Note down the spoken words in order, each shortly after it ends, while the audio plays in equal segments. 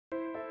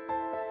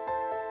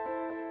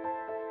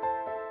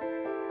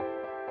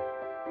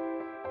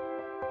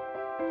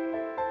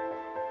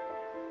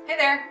Hey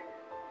there,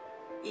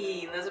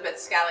 Elizabeth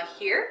Scala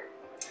here,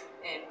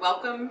 and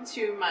welcome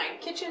to my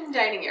kitchen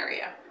dining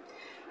area.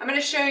 I'm going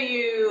to show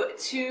you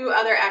two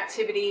other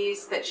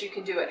activities that you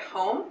can do at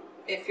home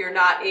if you're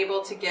not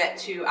able to get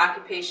to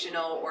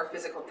occupational or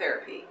physical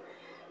therapy.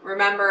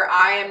 Remember,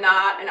 I am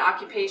not an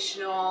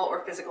occupational or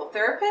physical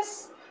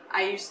therapist.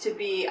 I used to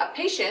be a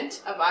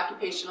patient of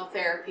occupational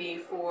therapy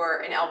for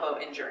an elbow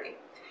injury.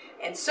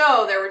 And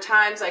so there were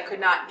times I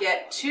could not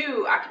get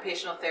to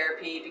occupational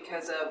therapy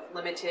because of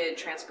limited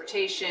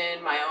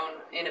transportation, my own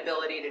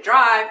inability to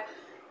drive,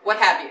 what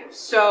have you.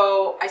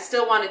 So I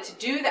still wanted to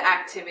do the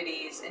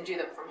activities and do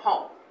them from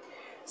home.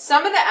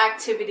 Some of the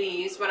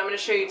activities, what I'm going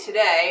to show you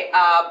today,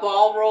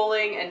 ball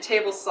rolling and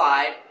table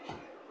slide,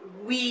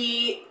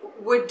 we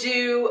would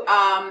do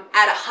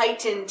at a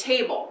heightened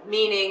table,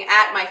 meaning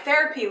at my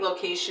therapy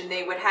location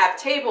they would have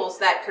tables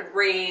that could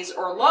raise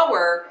or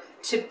lower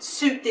to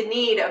suit the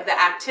need of the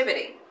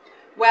activity.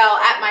 Well,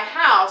 at my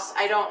house,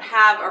 I don't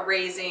have a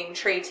raising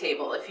tray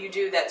table. If you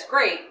do, that's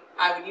great.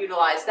 I would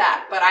utilize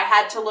that. But I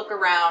had to look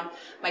around.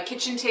 My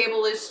kitchen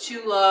table is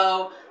too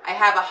low. I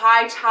have a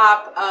high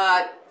top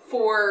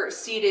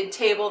four-seated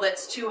table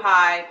that's too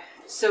high.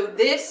 So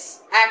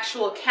this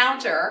actual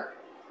counter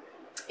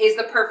is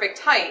the perfect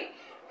height.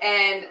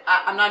 And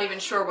I'm not even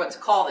sure what to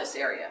call this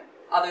area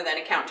other than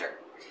a counter.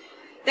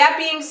 That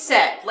being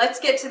said, let's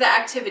get to the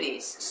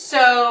activities.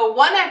 So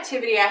one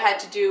activity I had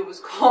to do was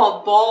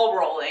called ball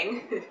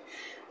rolling.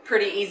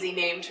 Pretty easy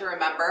name to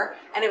remember.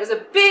 And it was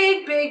a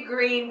big, big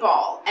green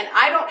ball. And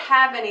I don't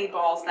have any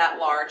balls that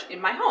large in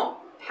my home.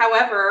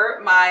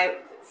 However, my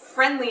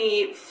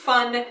friendly,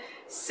 fun,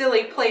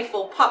 silly,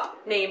 playful pup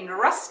named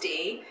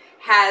Rusty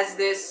has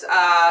this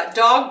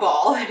dog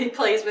ball that he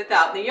plays with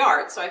out in the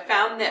yard. So I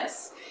found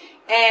this.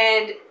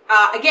 And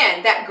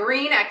again, that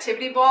green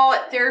activity ball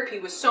at therapy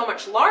was so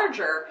much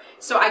larger,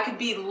 so I could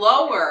be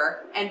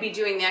lower and be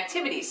doing the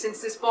activity.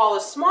 Since this ball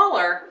is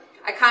smaller,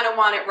 I kind of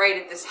want it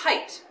right at this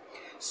height.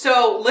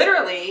 So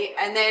literally,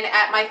 and then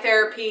at my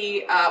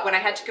therapy, when I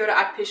had to go to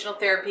occupational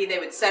therapy, they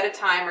would set a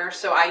timer.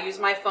 So I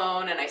used my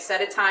phone and I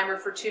set a timer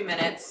for 2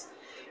 minutes.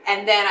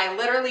 And then I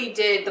literally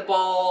did the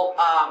ball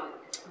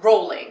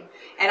rolling.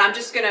 And I'm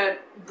just going to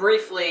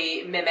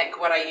briefly mimic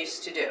what I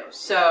used to do.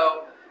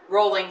 So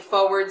rolling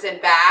forwards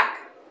and back.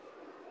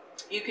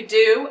 You could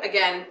do,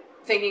 again,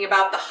 thinking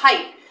about the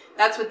height.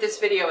 That's what this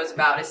video is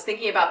about, is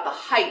thinking about the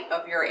height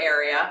of your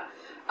area.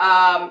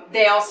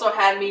 They also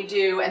had me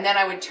do, and then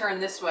I would turn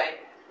this way,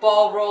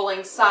 ball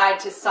rolling side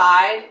to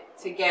side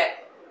to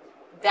get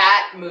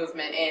that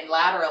movement in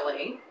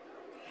laterally.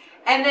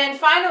 And then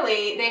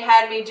finally, they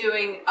had me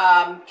doing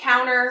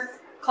counter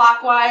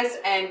clockwise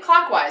and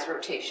clockwise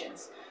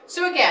rotations.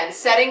 So again,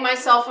 setting my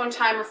cell phone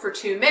timer for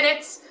 2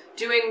 minutes,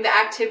 doing the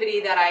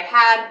activity that I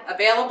had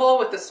available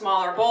with the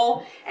smaller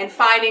bowl, and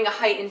finding a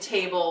heightened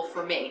table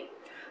for me.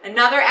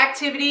 Another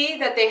activity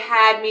that they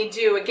had me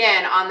do,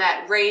 again, on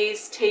that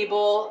raised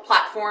table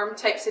platform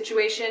type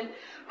situation,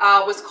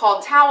 was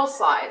called towel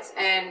slides.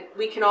 And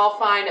we can all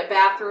find a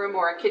bathroom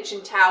or a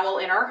kitchen towel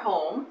in our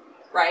home,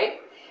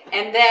 right?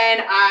 And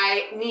then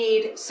I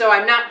need, so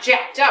I'm not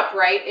jacked up,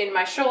 right, in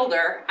my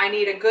shoulder, I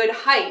need a good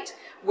height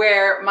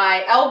where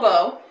my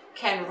elbow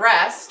can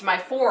rest, my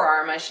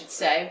forearm, I should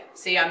say.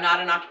 See, I'm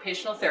not an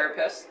occupational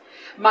therapist.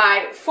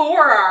 My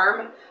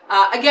forearm,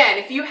 again,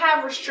 if you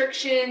have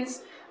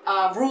restrictions,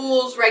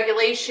 rules,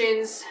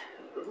 regulations,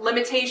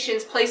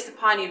 limitations placed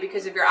upon you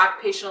because of your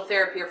occupational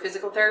therapy or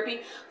physical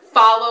therapy,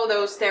 follow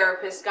those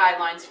therapist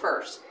guidelines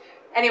first.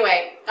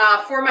 Anyway,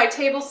 for my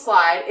table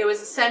slide, it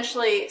was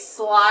essentially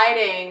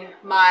sliding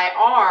my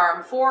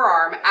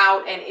forearm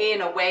out and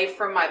in away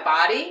from my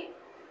body,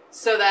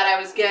 so that I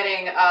was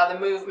getting the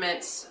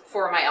movements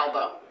for my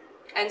elbow.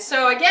 And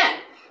so again,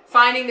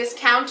 finding this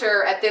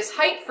counter at this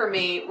height for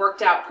me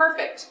worked out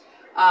perfect.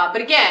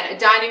 But again, a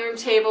dining room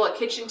table, a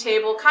kitchen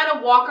table, kind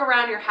of walk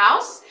around your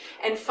house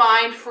and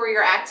find for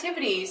your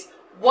activities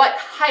what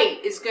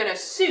height is going to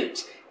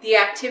suit the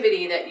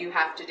activity that you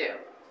have to do.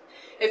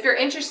 If you're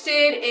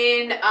interested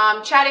in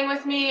chatting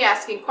with me,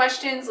 asking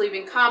questions,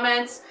 leaving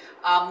comments,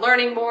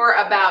 learning more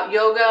about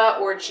yoga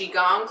or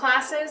Qigong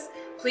classes,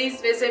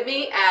 please visit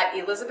me at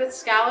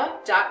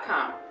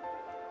elizabethscala.com.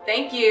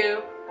 Thank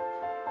you.